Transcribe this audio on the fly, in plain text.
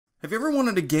Have you ever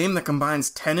wanted a game that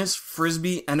combines tennis,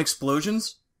 frisbee, and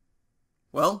explosions?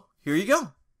 Well, here you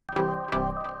go.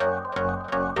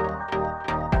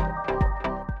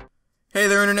 Hey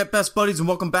there, Internet Best Buddies, and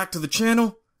welcome back to the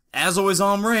channel. As always,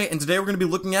 I'm Ray, and today we're going to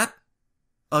be looking at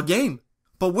a game.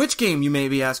 But which game, you may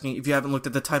be asking if you haven't looked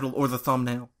at the title or the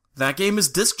thumbnail. That game is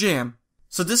Disc Jam.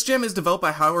 So Disc Jam is developed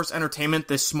by High Horse Entertainment,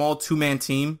 this small two-man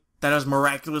team that has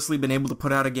miraculously been able to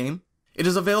put out a game. It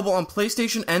is available on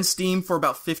PlayStation and Steam for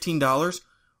about $15,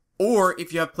 or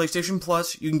if you have PlayStation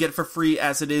Plus, you can get it for free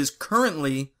as it is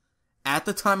currently, at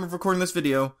the time of recording this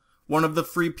video, one of the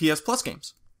free PS Plus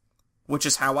games. Which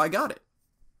is how I got it.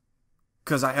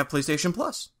 Because I have PlayStation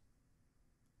Plus.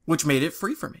 Which made it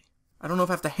free for me. I don't know if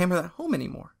I have to hammer that home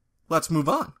anymore. Let's move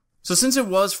on. So since it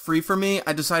was free for me,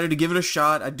 I decided to give it a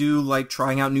shot. I do like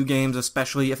trying out new games,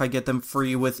 especially if I get them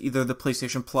free with either the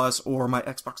PlayStation Plus or my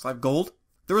Xbox Live Gold.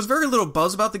 There was very little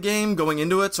buzz about the game going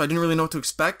into it, so I didn't really know what to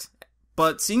expect.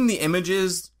 But seeing the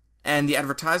images and the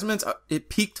advertisements, it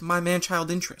piqued my man-child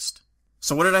interest.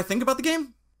 So what did I think about the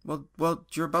game? Well,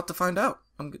 you're about to find out.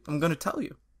 I'm going to tell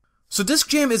you. So Disc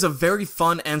Jam is a very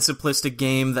fun and simplistic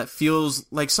game that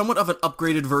feels like somewhat of an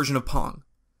upgraded version of Pong.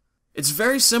 It's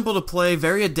very simple to play,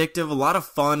 very addictive, a lot of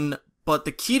fun, but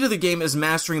the key to the game is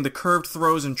mastering the curved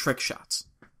throws and trick shots.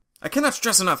 I cannot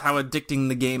stress enough how addicting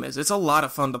the game is. It's a lot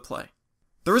of fun to play.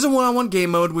 There is a one-on-one game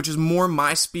mode, which is more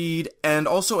my speed, and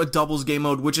also a doubles game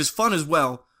mode, which is fun as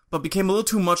well, but became a little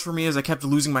too much for me as I kept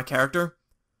losing my character.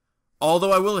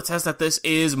 Although I will attest that this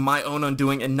is my own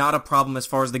undoing and not a problem as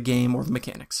far as the game or the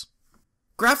mechanics.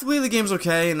 Graphically, the game's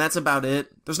okay, and that's about it.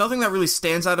 There's nothing that really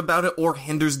stands out about it or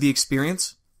hinders the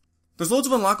experience. There's loads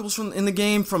of unlockables in the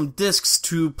game, from discs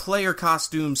to player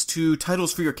costumes to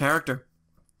titles for your character.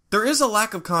 There is a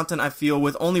lack of content, I feel,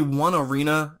 with only one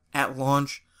arena at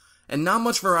launch, and not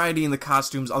much variety in the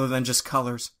costumes other than just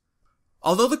colors.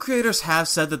 Although the creators have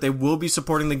said that they will be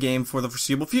supporting the game for the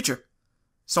foreseeable future.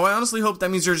 So I honestly hope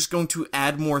that means they're just going to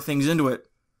add more things into it.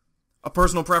 A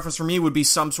personal preference for me would be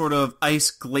some sort of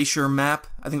ice glacier map.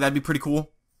 I think that'd be pretty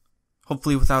cool.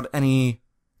 Hopefully without any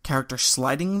character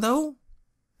sliding, though.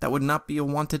 That would not be a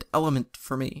wanted element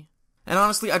for me. And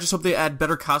honestly, I just hope they add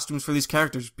better costumes for these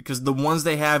characters, because the ones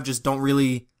they have just don't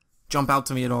really jump out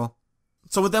to me at all.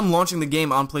 So with them launching the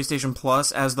game on PlayStation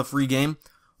Plus as the free game,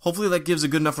 hopefully that gives a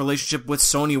good enough relationship with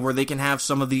Sony where they can have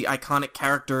some of the iconic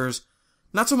characters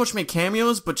not so much make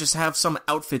cameos, but just have some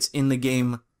outfits in the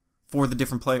game for the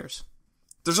different players.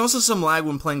 There's also some lag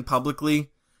when playing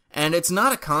publicly, and it's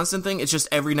not a constant thing, it's just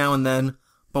every now and then,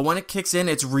 but when it kicks in,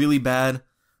 it's really bad.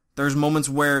 There's moments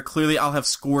where clearly I'll have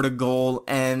scored a goal,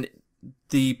 and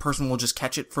the person will just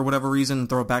catch it for whatever reason and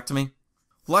throw it back to me.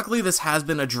 Luckily, this has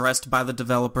been addressed by the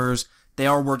developers. They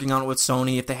are working on it with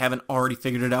Sony if they haven't already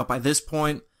figured it out by this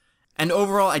point. And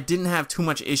overall, I didn't have too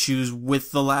much issues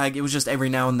with the lag, it was just every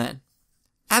now and then.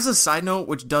 As a side note,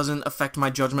 which doesn't affect my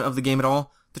judgment of the game at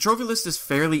all, the trophy list is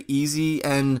fairly easy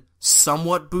and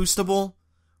somewhat boostable,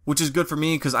 which is good for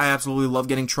me because I absolutely love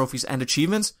getting trophies and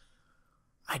achievements.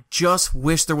 I just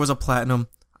wish there was a platinum.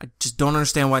 I just don't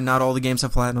understand why not all the games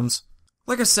have platinums.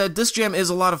 Like I said, Disc Jam is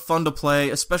a lot of fun to play,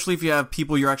 especially if you have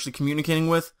people you're actually communicating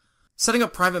with. Setting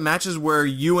up private matches where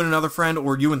you and another friend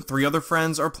or you and 3 other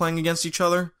friends are playing against each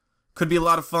other could be a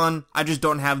lot of fun. I just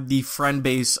don't have the friend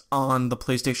base on the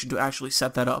PlayStation to actually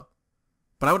set that up.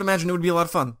 But I would imagine it would be a lot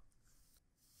of fun.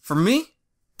 For me,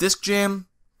 Disc Jam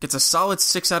gets a solid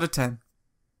 6 out of 10.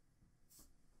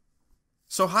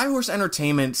 So High Horse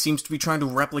Entertainment seems to be trying to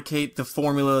replicate the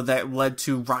formula that led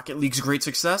to Rocket League's great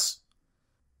success.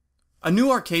 A new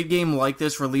arcade game like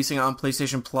this releasing on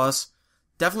PlayStation Plus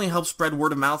definitely helps spread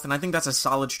word of mouth, and I think that's a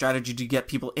solid strategy to get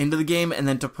people into the game and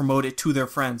then to promote it to their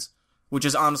friends, which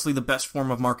is honestly the best form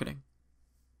of marketing.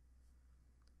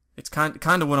 It's kind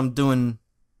of what I'm doing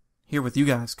here with you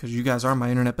guys, because you guys are my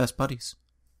internet best buddies.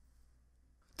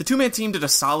 The two-man team did a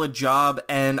solid job,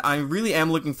 and I really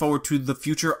am looking forward to the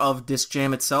future of Disc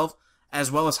Jam itself, as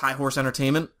well as High Horse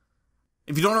Entertainment.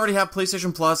 If you don't already have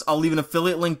PlayStation Plus, I'll leave an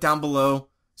affiliate link down below,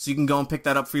 so you can go and pick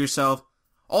that up for yourself.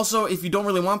 Also, if you don't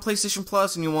really want PlayStation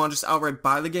Plus and you want to just outright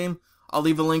buy the game, I'll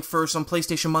leave a link for some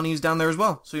PlayStation Monies down there as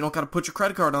well, so you don't gotta put your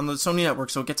credit card on the Sony network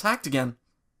so it gets hacked again.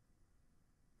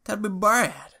 That'd be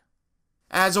bad.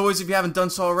 As always, if you haven't done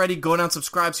so already, go down and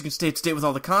subscribe so you can stay up to date with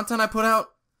all the content I put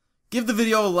out. Give the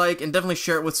video a like, and definitely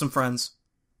share it with some friends.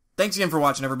 Thanks again for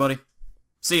watching, everybody.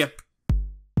 See ya.